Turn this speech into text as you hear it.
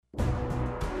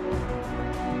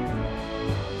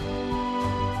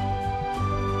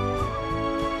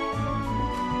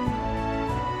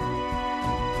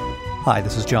Hi,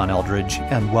 this is John Eldredge,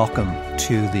 and welcome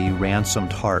to the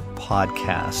Ransomed Heart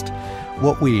podcast.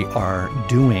 What we are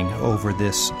doing over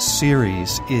this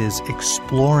series is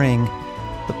exploring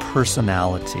the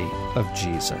personality of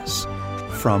Jesus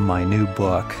from my new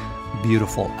book,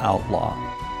 Beautiful Outlaw.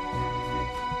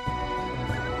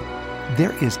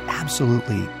 There is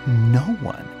absolutely no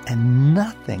one and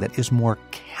nothing that is more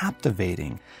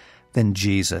captivating than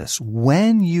Jesus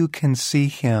when you can see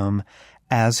him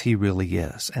as he really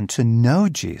is. And to know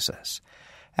Jesus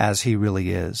as he really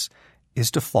is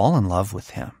to fall in love with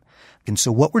him. And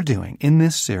so what we're doing in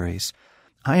this series,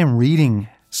 I am reading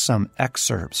some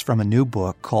excerpts from a new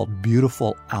book called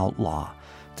Beautiful Outlaw,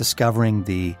 discovering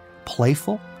the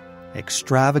playful,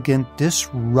 extravagant,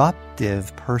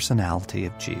 disruptive personality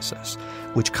of Jesus,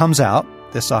 which comes out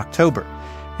this October.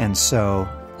 And so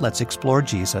let's explore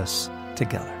Jesus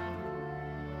together.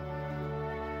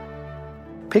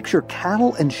 Picture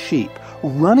cattle and sheep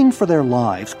running for their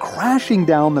lives, crashing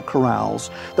down the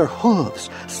corrals, their hooves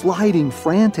sliding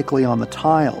frantically on the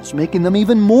tiles, making them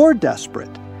even more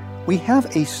desperate. We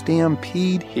have a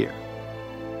stampede here.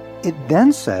 It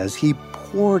then says he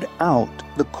poured out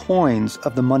the coins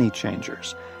of the money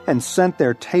changers and sent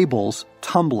their tables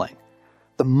tumbling.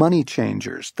 The money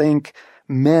changers, think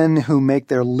men who make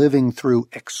their living through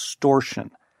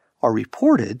extortion, are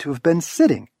reported to have been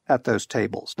sitting at those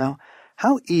tables. Now,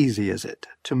 how easy is it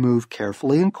to move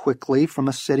carefully and quickly from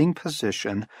a sitting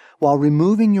position while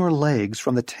removing your legs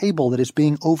from the table that is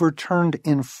being overturned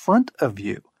in front of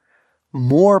you?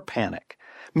 More panic.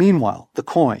 Meanwhile, the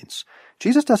coins.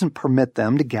 Jesus doesn't permit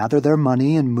them to gather their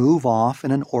money and move off in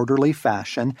an orderly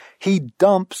fashion. He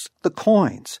dumps the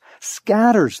coins,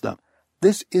 scatters them.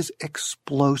 This is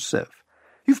explosive.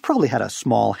 You've probably had a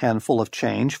small handful of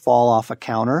change fall off a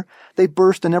counter. They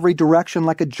burst in every direction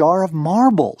like a jar of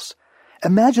marbles.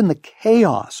 Imagine the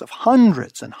chaos of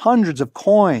hundreds and hundreds of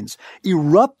coins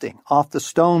erupting off the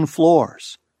stone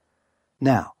floors.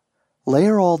 Now,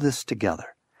 layer all this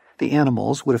together. The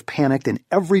animals would have panicked in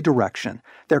every direction,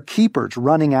 their keepers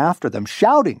running after them,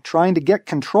 shouting, trying to get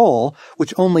control,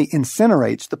 which only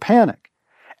incinerates the panic.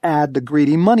 Add the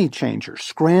greedy money changers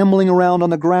scrambling around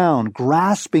on the ground,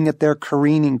 grasping at their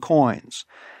careening coins.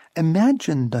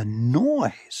 Imagine the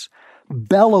noise.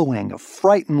 Bellowing of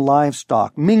frightened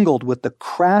livestock mingled with the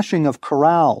crashing of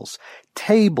corrals,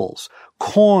 tables,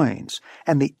 coins,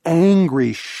 and the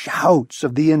angry shouts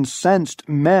of the incensed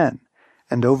men.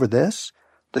 And over this,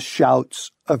 the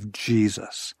shouts of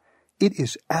Jesus. It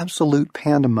is absolute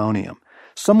pandemonium.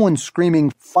 Someone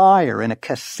screaming fire in a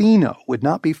casino would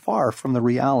not be far from the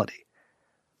reality.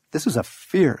 This is a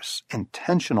fierce,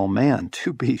 intentional man,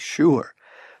 to be sure,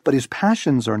 but his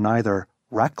passions are neither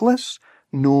reckless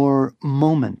nor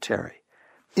momentary.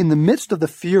 In the midst of the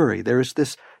fury, there is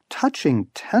this touching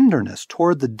tenderness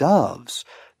toward the doves.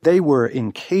 They were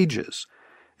in cages.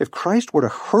 If Christ were to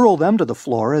hurl them to the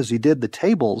floor as he did the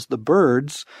tables, the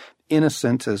birds,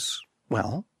 innocent as,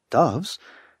 well, doves,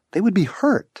 they would be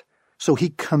hurt. So he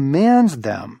commands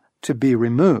them to be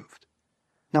removed.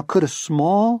 Now, could a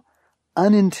small,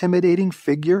 unintimidating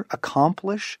figure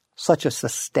accomplish such a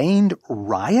sustained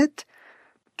riot?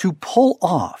 To pull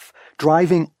off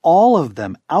driving all of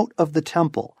them out of the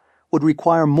temple would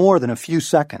require more than a few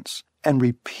seconds and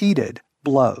repeated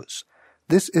blows.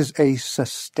 This is a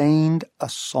sustained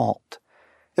assault.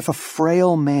 If a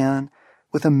frail man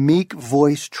with a meek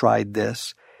voice tried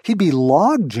this, he'd be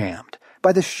log-jammed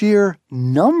by the sheer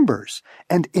numbers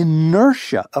and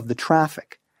inertia of the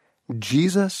traffic.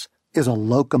 Jesus is a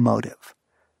locomotive,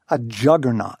 a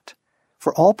juggernaut.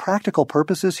 For all practical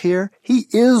purposes here, he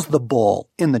is the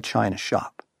bull in the china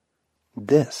shop.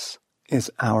 This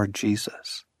is our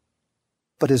Jesus.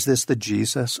 But is this the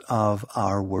Jesus of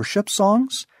our worship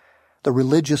songs? The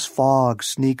religious fog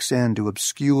sneaks in to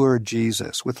obscure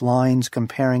Jesus with lines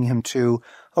comparing him to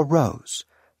a rose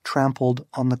trampled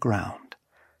on the ground.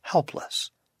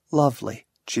 Helpless, lovely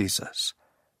Jesus.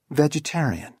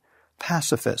 Vegetarian,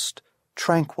 pacifist,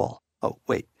 tranquil. Oh,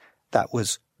 wait, that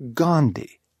was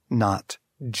Gandhi, not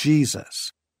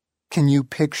Jesus. Can you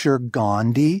picture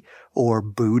Gandhi or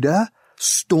Buddha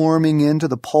storming into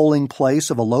the polling place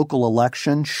of a local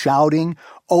election, shouting,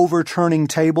 overturning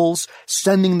tables,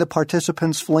 sending the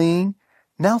participants fleeing?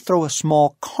 Now throw a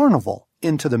small carnival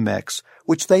into the mix,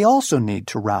 which they also need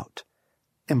to rout.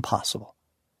 Impossible.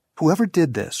 Whoever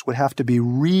did this would have to be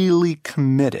really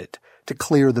committed to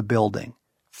clear the building,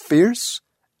 fierce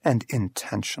and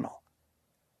intentional.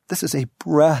 This is a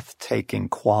breathtaking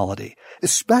quality,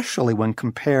 especially when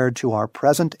compared to our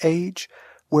present age,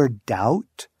 where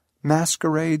doubt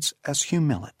masquerades as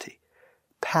humility,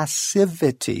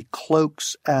 passivity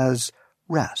cloaks as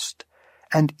rest,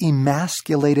 and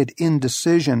emasculated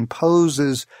indecision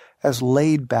poses as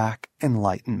laid-back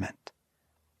enlightenment.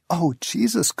 Oh,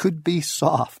 Jesus could be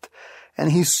soft,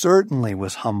 and he certainly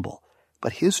was humble,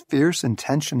 but his fierce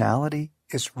intentionality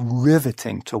is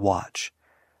riveting to watch.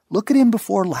 Look at him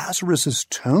before Lazarus'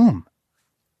 tomb.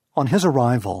 On his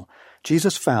arrival,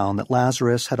 Jesus found that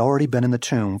Lazarus had already been in the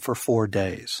tomb for 4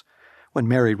 days. When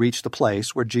Mary reached the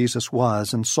place where Jesus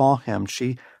was and saw him,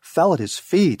 she fell at his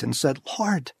feet and said,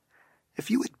 "Lord, if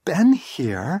you had been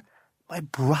here, my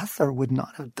brother would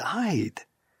not have died."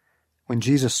 When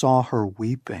Jesus saw her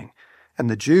weeping, and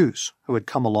the Jews who had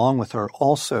come along with her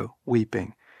also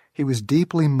weeping, he was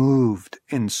deeply moved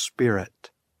in spirit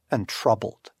and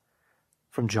troubled.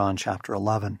 From John chapter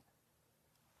 11.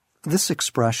 This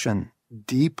expression,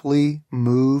 deeply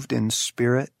moved in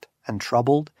spirit and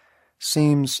troubled,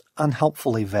 seems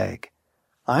unhelpfully vague.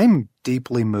 I'm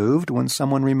deeply moved when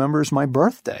someone remembers my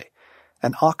birthday.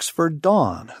 An Oxford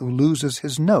Don who loses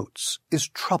his notes is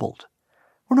troubled.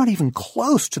 We're not even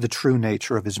close to the true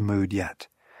nature of his mood yet.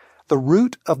 The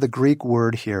root of the Greek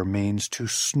word here means to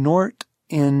snort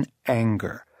in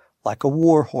anger, like a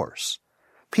war horse.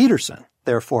 Peterson,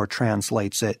 therefore,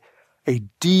 translates it, "A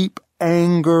deep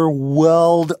anger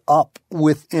welled up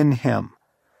within him."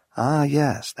 Ah,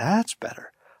 yes, that's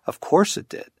better. Of course it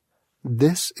did.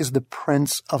 This is the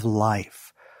Prince of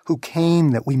Life, who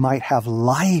came that we might have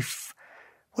life.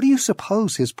 What do you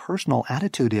suppose his personal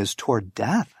attitude is toward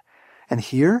death? And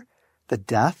here, the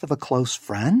death of a close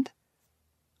friend?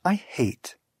 I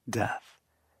hate death.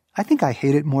 I think I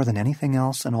hate it more than anything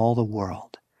else in all the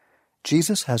world.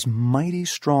 Jesus has mighty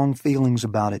strong feelings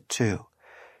about it too.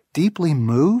 Deeply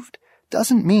moved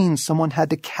doesn't mean someone had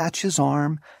to catch his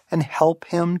arm and help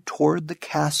him toward the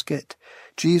casket.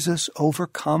 Jesus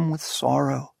overcome with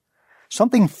sorrow.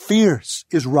 Something fierce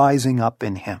is rising up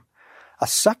in him. A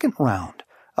second round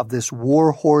of this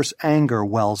warhorse anger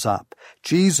wells up.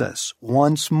 Jesus,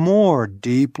 once more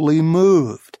deeply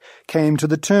moved, came to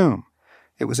the tomb.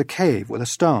 It was a cave with a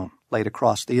stone laid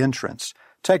across the entrance.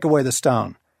 "Take away the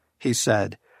stone," he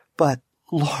said. "But,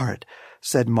 Lord,"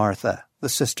 said Martha, the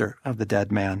sister of the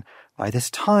dead man, "by this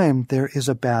time there is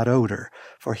a bad odor,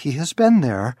 for he has been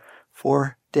there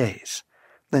for days."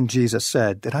 Then Jesus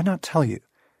said, "Did I not tell you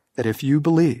that if you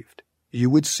believed, you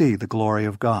would see the glory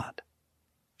of God?"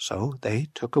 So they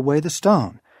took away the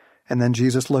stone, and then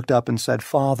Jesus looked up and said,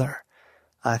 "Father,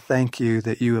 I thank you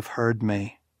that you have heard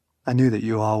me. I knew that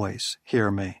you always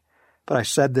hear me, but I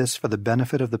said this for the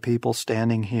benefit of the people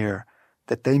standing here,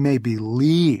 that they may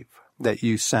believe that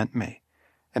you sent me."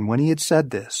 And when he had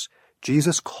said this,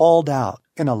 Jesus called out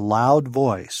in a loud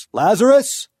voice,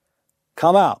 "Lazarus,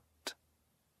 come out."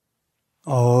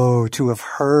 Oh, to have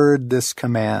heard this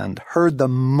command, heard the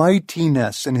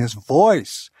mightiness in his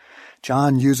voice.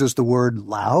 John uses the word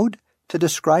loud to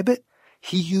describe it.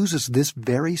 He uses this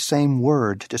very same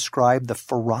word to describe the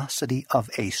ferocity of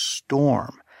a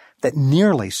storm that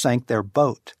nearly sank their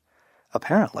boat.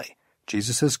 Apparently,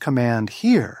 Jesus' command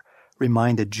here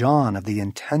reminded John of the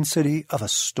intensity of a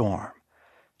storm.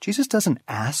 Jesus doesn't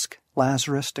ask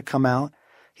Lazarus to come out.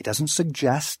 He doesn't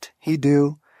suggest he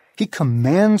do. He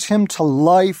commands him to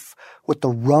life with the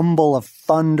rumble of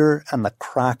thunder and the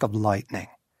crack of lightning.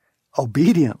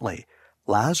 Obediently,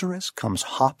 Lazarus comes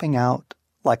hopping out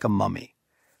like a mummy.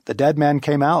 The dead man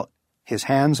came out, his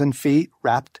hands and feet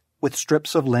wrapped with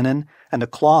strips of linen and a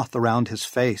cloth around his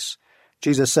face.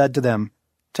 Jesus said to them,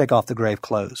 "Take off the grave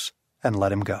clothes and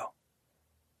let him go."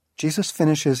 Jesus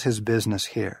finishes his business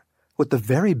here with the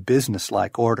very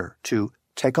businesslike order to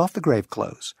take off the grave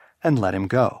clothes and let him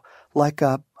go, like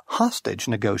a hostage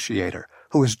negotiator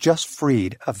who has just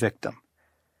freed a victim.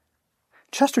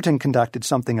 Chesterton conducted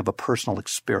something of a personal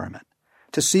experiment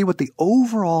to see what the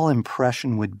overall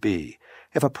impression would be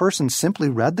if a person simply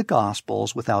read the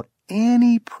Gospels without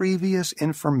any previous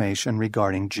information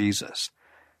regarding Jesus.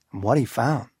 And what he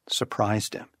found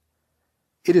surprised him.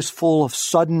 It is full of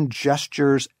sudden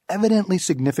gestures evidently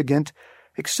significant,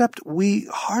 except we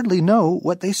hardly know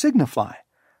what they signify,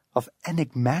 of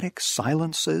enigmatic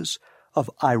silences, of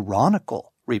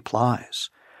ironical replies.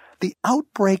 The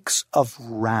outbreaks of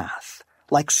wrath,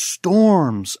 like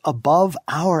storms above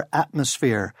our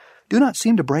atmosphere, do not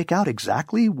seem to break out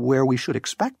exactly where we should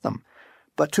expect them,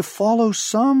 but to follow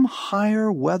some higher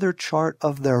weather chart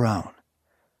of their own.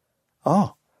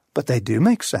 Oh, but they do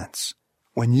make sense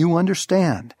when you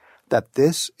understand that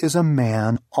this is a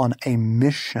man on a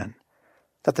mission,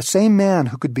 that the same man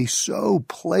who could be so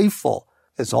playful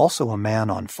is also a man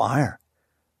on fire.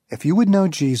 If you would know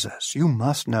Jesus, you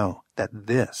must know that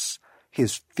this,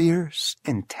 his fierce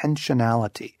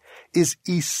intentionality, is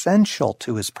essential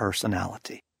to his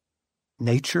personality.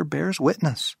 Nature bears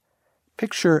witness.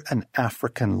 Picture an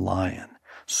African lion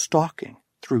stalking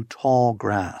through tall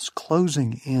grass,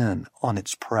 closing in on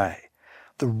its prey.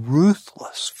 The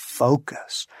ruthless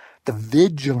focus, the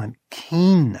vigilant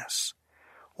keenness,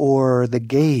 or the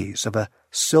gaze of a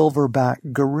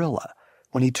silverback gorilla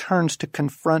when he turns to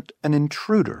confront an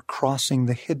intruder crossing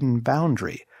the hidden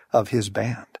boundary of his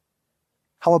band.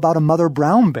 How about a mother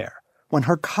brown bear when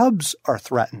her cubs are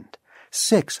threatened?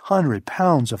 600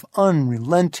 pounds of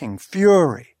unrelenting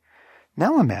fury.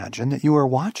 Now imagine that you are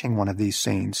watching one of these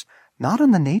scenes, not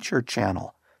on the Nature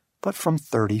Channel, but from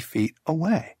 30 feet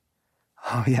away.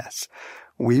 Oh yes,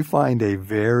 we find a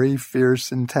very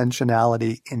fierce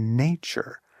intentionality in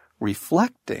nature,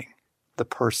 reflecting the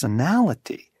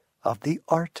personality of the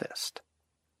artist.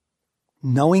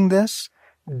 Knowing this,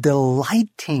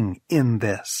 delighting in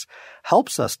this,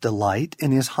 helps us delight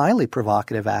in his highly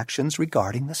provocative actions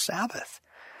regarding the Sabbath.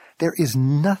 There is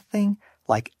nothing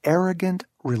like arrogant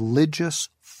religious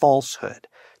falsehood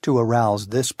to arouse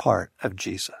this part of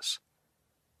Jesus.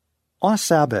 On a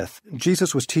Sabbath,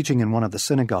 Jesus was teaching in one of the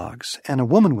synagogues, and a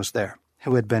woman was there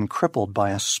who had been crippled by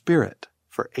a spirit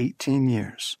for 18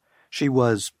 years. She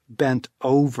was bent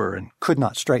over and could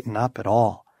not straighten up at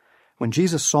all. When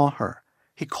Jesus saw her,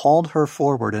 he called her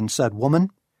forward and said,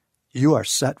 "Woman, you are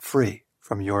set free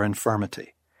from your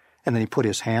infirmity." And then he put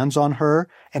his hands on her,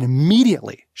 and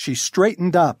immediately she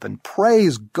straightened up and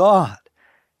praised God.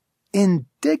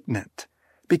 Indignant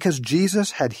because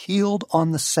Jesus had healed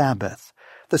on the Sabbath,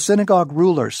 the synagogue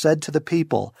ruler said to the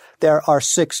people, "There are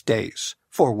 6 days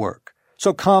for work,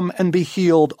 so come and be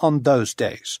healed on those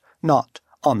days, not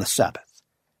on the Sabbath."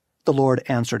 The Lord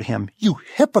answered him, "You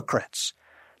hypocrites!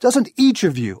 Doesn't each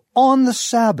of you on the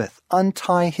Sabbath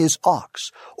untie his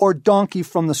ox or donkey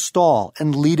from the stall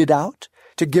and lead it out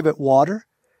to give it water?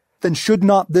 Then should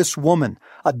not this woman,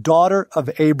 a daughter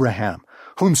of Abraham,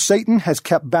 whom Satan has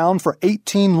kept bound for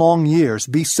 18 long years,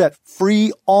 be set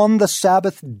free on the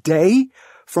Sabbath day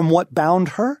from what bound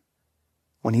her?"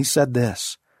 When he said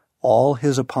this, all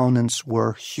his opponents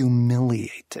were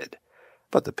humiliated,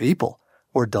 but the people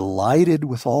were delighted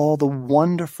with all the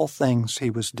wonderful things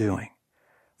he was doing.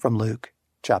 From Luke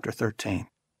chapter 13.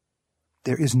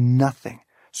 There is nothing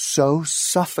so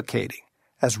suffocating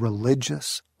as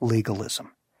religious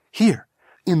legalism. Here,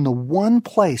 in the one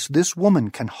place this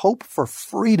woman can hope for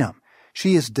freedom,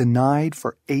 she is denied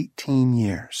for 18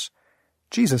 years.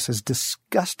 Jesus is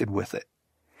disgusted with it.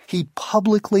 He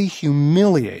publicly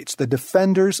humiliates the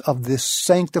defenders of this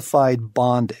sanctified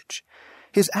bondage.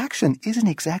 His action isn't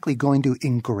exactly going to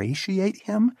ingratiate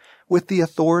him with the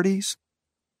authorities.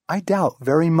 I doubt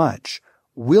very much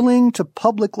willing to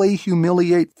publicly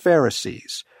humiliate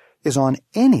Pharisees is on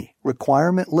any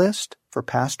requirement list for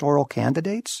pastoral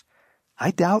candidates.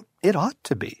 I doubt it ought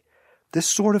to be. This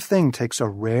sort of thing takes a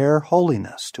rare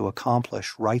holiness to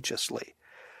accomplish righteously.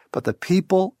 But the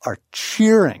people are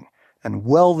cheering, and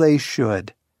well they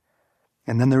should.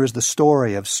 And then there is the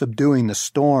story of subduing the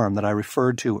storm that I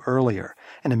referred to earlier,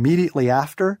 and immediately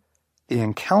after, the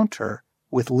encounter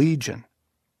with Legion.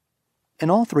 In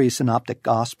all 3 synoptic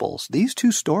Gospels, these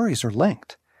 2 stories are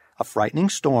linked, a frightening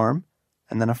storm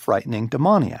and then a frightening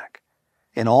demoniac.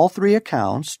 In all 3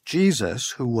 accounts,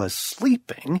 Jesus, who was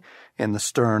sleeping in the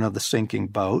stern of the sinking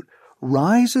boat,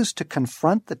 rises to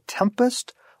confront the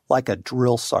tempest like a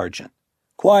drill sergeant.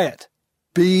 "Quiet!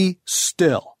 Be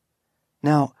still!"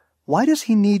 Now, why does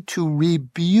he need to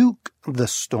rebuke the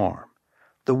storm?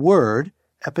 The word,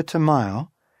 epitomio,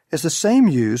 is the same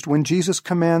used when Jesus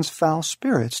commands foul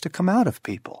spirits to come out of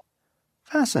people.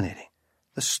 Fascinating.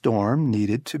 The storm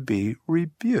needed to be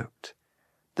rebuked.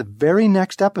 The very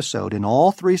next episode in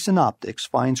all 3 synoptics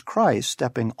finds Christ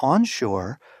stepping on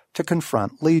shore to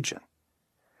confront Legion.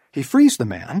 He frees the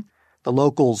man, the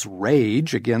locals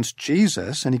rage against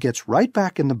Jesus, and he gets right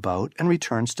back in the boat and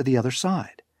returns to the other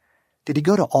side. Did he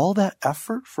go to all that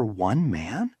effort for one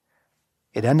man?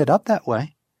 It ended up that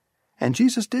way. And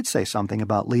Jesus did say something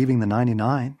about leaving the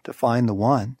 99 to find the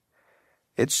one.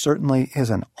 It certainly is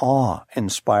an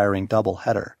awe-inspiring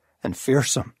doubleheader, and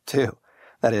fearsome, too.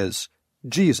 That is,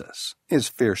 Jesus is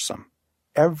fearsome.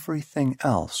 Everything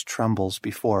else trembles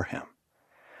before him.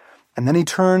 And then he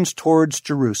turns towards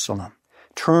Jerusalem,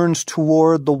 turns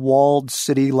toward the walled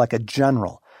city like a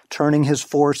general, turning his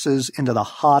forces into the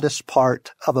hottest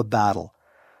part of a battle.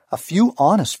 A few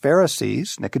honest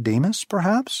Pharisees, Nicodemus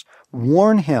perhaps,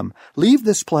 warn him, "Leave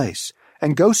this place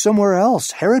and go somewhere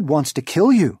else. Herod wants to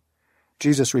kill you."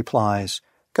 Jesus replies,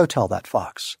 "Go tell that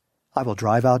fox. I will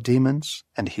drive out demons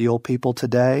and heal people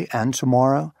today and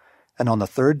tomorrow, and on the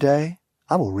 3rd day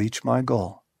I will reach my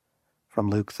goal." From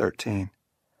Luke 13.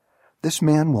 This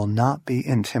man will not be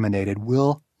intimidated,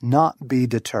 will not be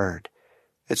deterred.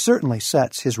 It certainly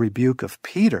sets his rebuke of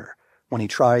Peter when he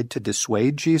tried to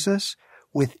dissuade Jesus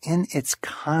within its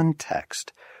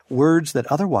context, words that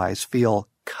otherwise feel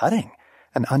cutting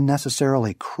and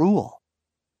unnecessarily cruel.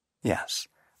 Yes,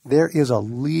 there is a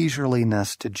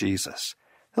leisureliness to Jesus.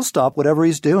 He'll stop whatever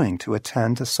he's doing to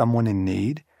attend to someone in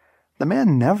need. The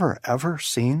man never, ever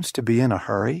seems to be in a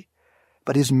hurry,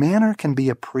 but his manner can be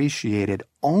appreciated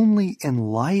only in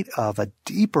light of a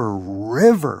deeper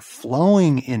river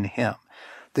flowing in him,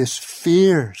 this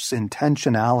fierce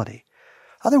intentionality.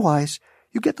 Otherwise,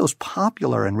 you get those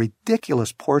popular and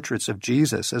ridiculous portraits of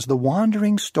Jesus as the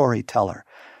wandering storyteller,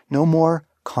 no more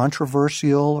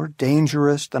controversial or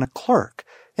dangerous than a clerk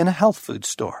in a health food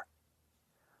store.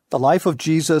 The life of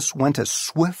Jesus went as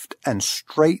swift and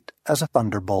straight as a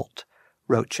thunderbolt,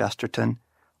 wrote Chesterton,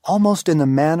 almost in the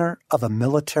manner of a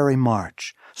military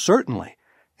march, certainly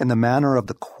in the manner of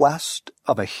the quest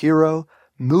of a hero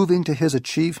moving to his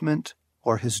achievement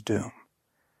or his doom.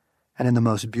 And in the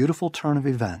most beautiful turn of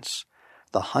events,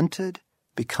 the hunted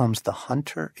becomes the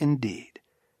hunter indeed.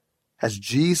 As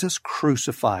Jesus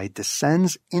crucified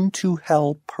descends into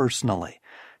hell personally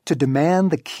to demand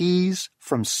the keys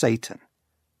from Satan,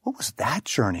 what was that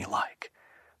journey like?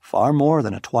 Far more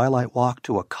than a twilight walk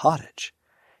to a cottage.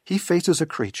 He faces a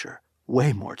creature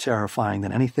way more terrifying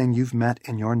than anything you've met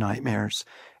in your nightmares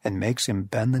and makes him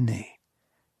bend the knee.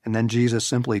 And then Jesus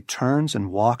simply turns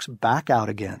and walks back out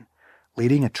again,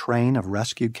 leading a train of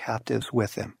rescued captives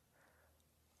with him,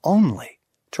 only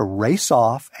to race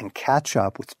off and catch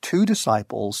up with two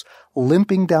disciples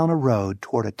limping down a road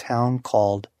toward a town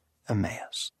called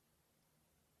Emmaus.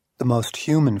 The most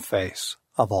human face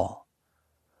of all.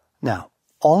 Now,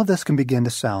 all of this can begin to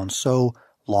sound so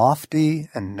lofty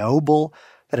and noble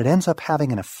that it ends up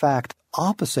having an effect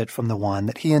opposite from the one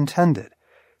that he intended.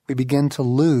 We begin to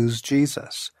lose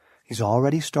Jesus. He's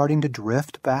already starting to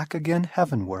drift back again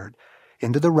heavenward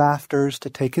into the rafters to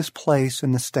take his place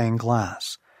in the stained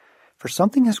glass. For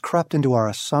something has crept into our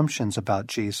assumptions about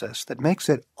Jesus that makes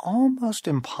it almost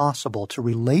impossible to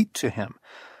relate to him,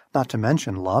 not to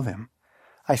mention love him.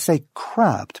 I say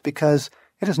crept because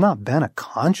it has not been a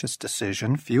conscious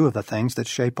decision. Few of the things that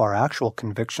shape our actual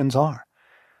convictions are.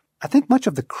 I think much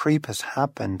of the creep has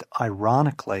happened,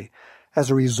 ironically, as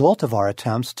a result of our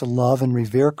attempts to love and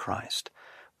revere Christ.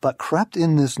 But crept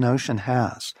in this notion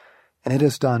has, and it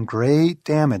has done great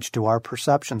damage to our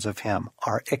perceptions of him,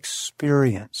 our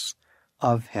experience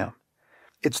of him.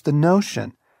 It's the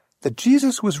notion that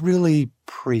Jesus was really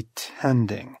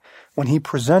pretending when he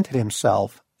presented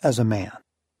himself as a man.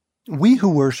 We who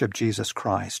worship Jesus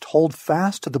Christ hold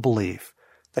fast to the belief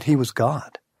that he was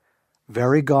God,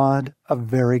 very God of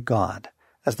very God,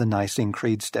 as the Nicene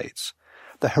Creed states.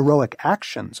 The heroic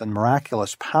actions and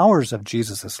miraculous powers of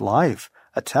Jesus' life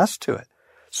attest to it.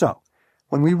 So,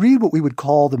 when we read what we would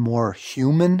call the more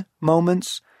human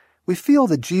moments, we feel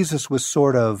that Jesus was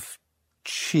sort of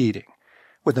cheating.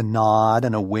 With a nod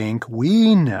and a wink,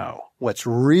 we know what's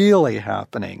really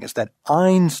happening is that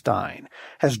Einstein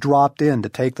has dropped in to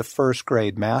take the first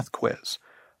grade math quiz.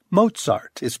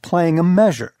 Mozart is playing a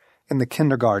measure in the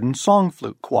kindergarten song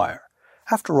flute choir.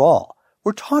 After all,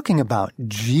 we're talking about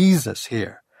Jesus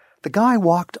here. The guy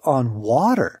walked on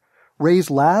water,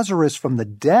 raised Lazarus from the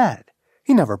dead.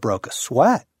 He never broke a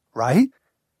sweat, right?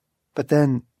 But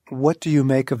then, what do you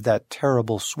make of that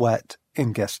terrible sweat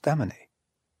in Gethsemane?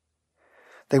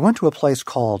 They went to a place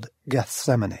called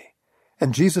Gethsemane,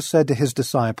 and Jesus said to his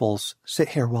disciples, "Sit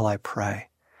here while I pray."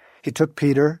 He took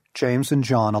Peter, James, and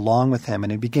John along with him,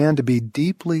 and he began to be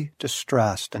deeply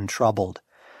distressed and troubled.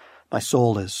 "My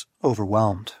soul is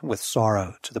overwhelmed with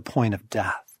sorrow to the point of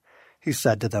death." He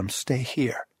said to them, "Stay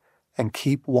here and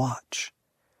keep watch."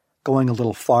 Going a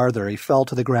little farther, he fell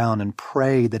to the ground and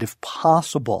prayed that if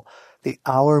possible, the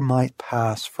hour might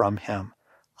pass from him.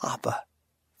 "Abba,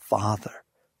 Father,"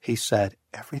 he said,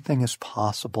 "everything is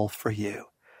possible for you.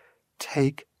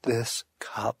 Take this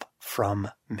cup from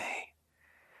me."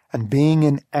 And being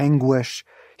in anguish,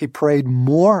 he prayed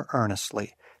more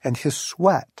earnestly, and his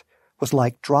sweat was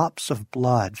like drops of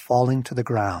blood falling to the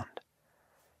ground.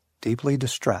 Deeply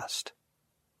distressed,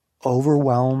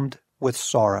 overwhelmed with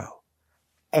sorrow,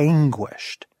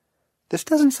 anguished. This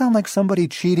doesn't sound like somebody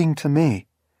cheating to me.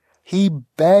 He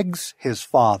begs his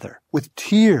Father with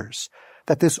tears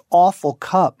that this awful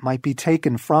cup might be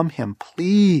taken from him.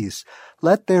 Please,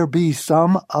 let there be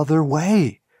some other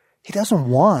way. He doesn't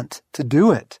want to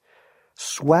do it.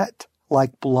 Sweat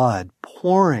like blood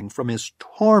pouring from his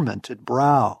tormented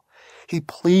brow. He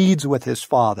pleads with his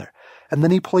Father, and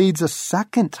then he pleads a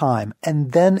second time,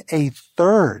 and then a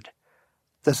third.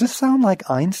 Does this sound like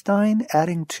Einstein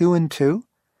adding 2 and 2?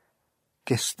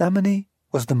 Gethsemane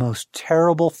was the most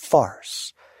terrible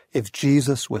farce if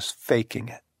Jesus was faking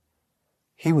it.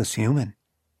 He was human.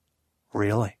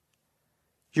 Really?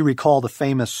 You recall the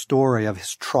famous story of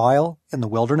his trial in the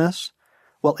wilderness?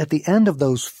 Well, at the end of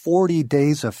those 40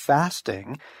 days of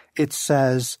fasting, it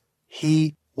says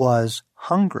he was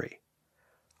hungry.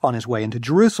 On his way into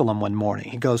Jerusalem one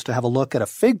morning, he goes to have a look at a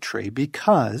fig tree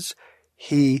because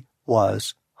he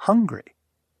was hungry.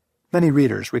 Many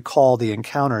readers recall the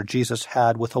encounter Jesus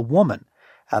had with a woman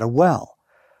at a well.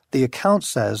 The account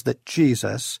says that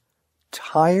Jesus,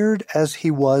 tired as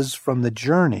he was from the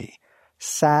journey,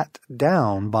 sat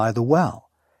down by the well.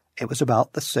 It was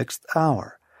about the 6th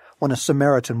hour. When a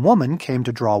Samaritan woman came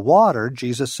to draw water,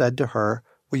 Jesus said to her,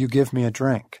 "Will you give me a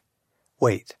drink?"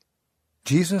 Wait,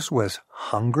 Jesus was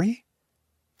hungry?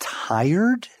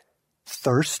 Tired?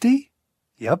 Thirsty?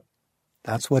 Yep,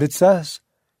 that's what it says.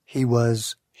 He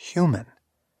was human.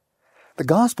 The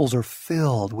Gospels are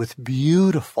filled with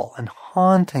beautiful and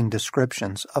haunting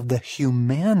descriptions of the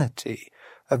humanity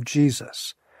of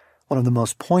Jesus. One of the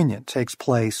most poignant takes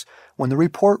place when the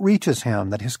report reaches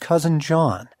him that his cousin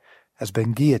John has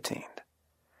been guillotined.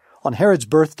 On Herod's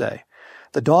birthday,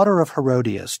 the daughter of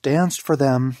Herodias danced for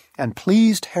them and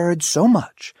pleased Herod so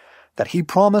much that he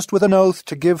promised with an oath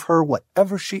to give her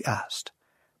whatever she asked.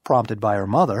 Prompted by her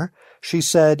mother, she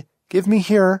said, "Give me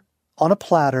here, on a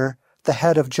platter, the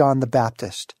head of John the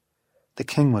Baptist." The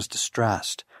king was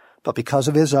distressed, but because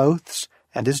of his oaths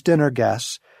and his dinner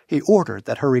guests, he ordered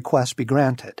that her request be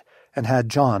granted and had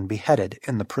John beheaded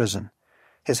in the prison.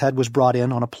 His head was brought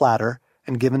in on a platter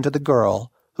and given to the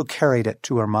girl, who carried it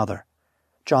to her mother.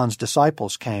 John's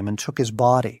disciples came and took his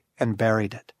body and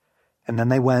buried it, and then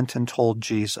they went and told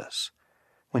Jesus.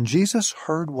 When Jesus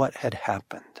heard what had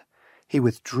happened, he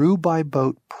withdrew by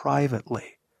boat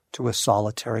privately to a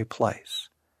solitary place.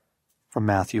 From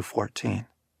Matthew 14.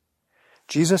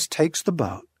 Jesus takes the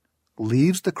boat,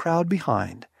 leaves the crowd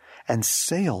behind, and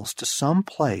sails to some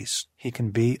place he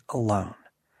can be alone.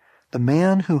 The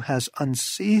man who has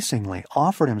unceasingly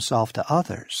offered himself to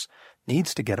others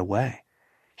needs to get away.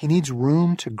 He needs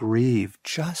room to grieve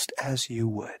just as you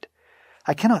would.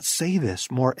 I cannot say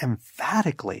this more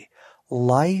emphatically.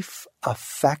 Life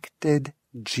affected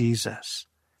Jesus.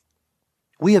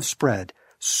 We have spread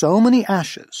so many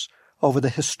ashes over the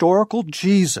historical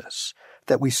Jesus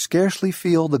that we scarcely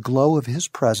feel the glow of his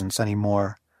presence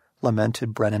anymore,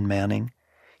 lamented Brennan Manning.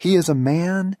 He is a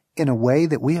man in a way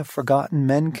that we have forgotten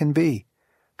men can be.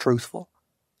 Truthful,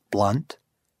 blunt,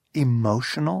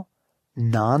 emotional,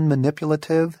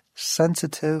 non-manipulative,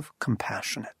 sensitive,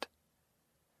 compassionate.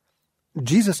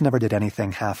 Jesus never did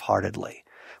anything half-heartedly.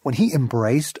 When he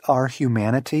embraced our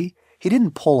humanity, he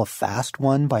didn't pull a fast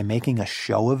one by making a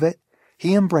show of it.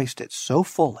 He embraced it so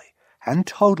fully and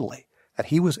totally that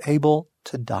he was able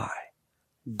to die.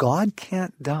 God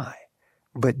can't die,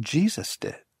 but Jesus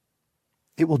did.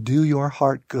 It will do your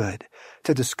heart good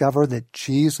to discover that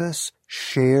Jesus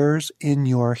shares in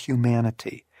your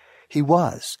humanity. He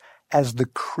was, as the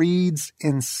creeds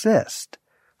insist,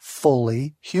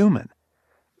 fully human.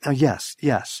 Now,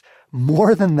 yes,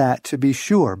 more than that to be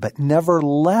sure, but never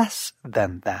less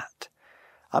than that.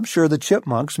 I'm sure the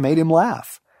chipmunks made him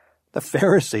laugh. The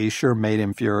Pharisees sure made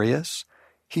him furious.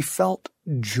 He felt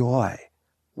joy,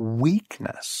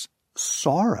 weakness,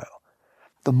 sorrow.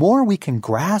 The more we can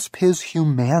grasp his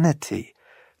humanity,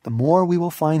 the more we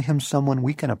will find him someone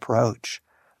we can approach,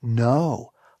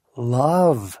 know,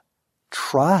 love,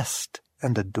 trust,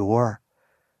 and adore.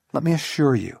 Let me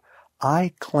assure you,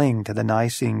 I cling to the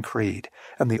Nicene Creed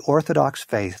and the Orthodox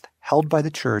faith held by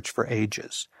the Church for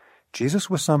ages. Jesus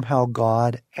was somehow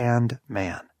God and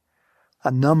man.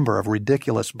 A number of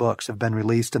ridiculous books have been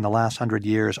released in the last 100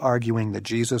 years arguing that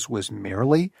Jesus was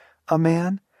merely a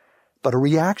man, but a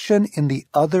reaction in the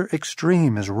other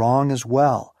extreme is wrong as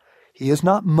well. He is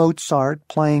not Mozart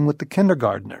playing with the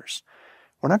kindergartners.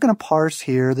 We're not going to parse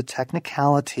here the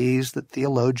technicalities that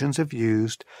theologians have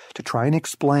used to try and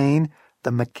explain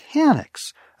the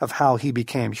mechanics of how he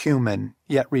became human,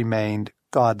 yet remained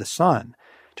God the Son.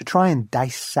 To try and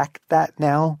dissect that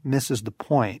now misses the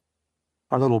point.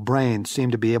 Our little brains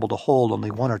seem to be able to hold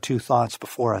only one or two thoughts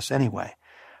before us anyway.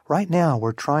 Right now,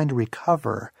 we're trying to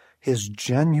recover his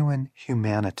genuine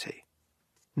humanity.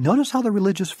 Notice how the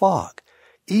religious fog,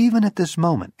 even at this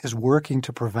moment, is working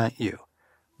to prevent you.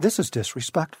 This is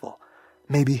disrespectful,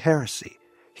 maybe heresy.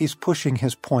 He's pushing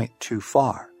his point too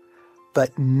far.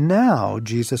 But now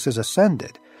Jesus is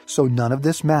ascended, so none of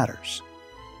this matters.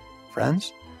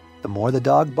 Friends, the more the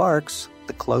dog barks,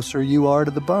 the closer you are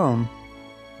to the bone.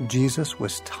 Jesus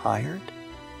was tired,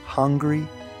 hungry,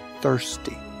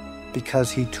 thirsty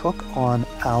because he took on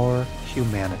our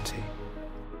humanity.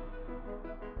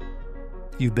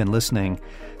 You've been listening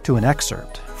to an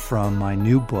excerpt from my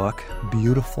new book,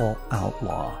 Beautiful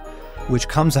Outlaw, which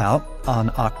comes out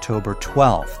on October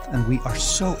 12th. And we are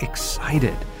so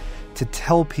excited to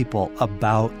tell people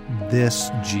about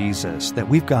this Jesus that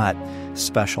we've got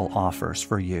special offers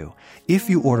for you. If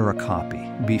you order a copy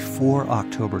before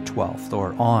October 12th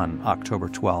or on October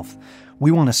 12th,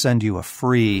 we want to send you a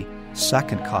free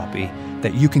second copy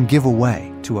that you can give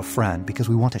away to a friend because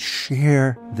we want to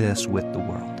share this with the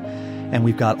world. And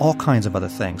we've got all kinds of other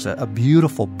things, a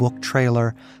beautiful book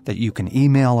trailer that you can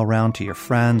email around to your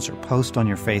friends or post on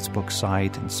your Facebook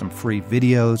site, and some free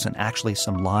videos and actually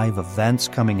some live events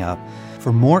coming up.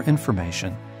 For more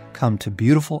information, come to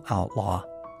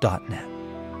beautifuloutlaw.net.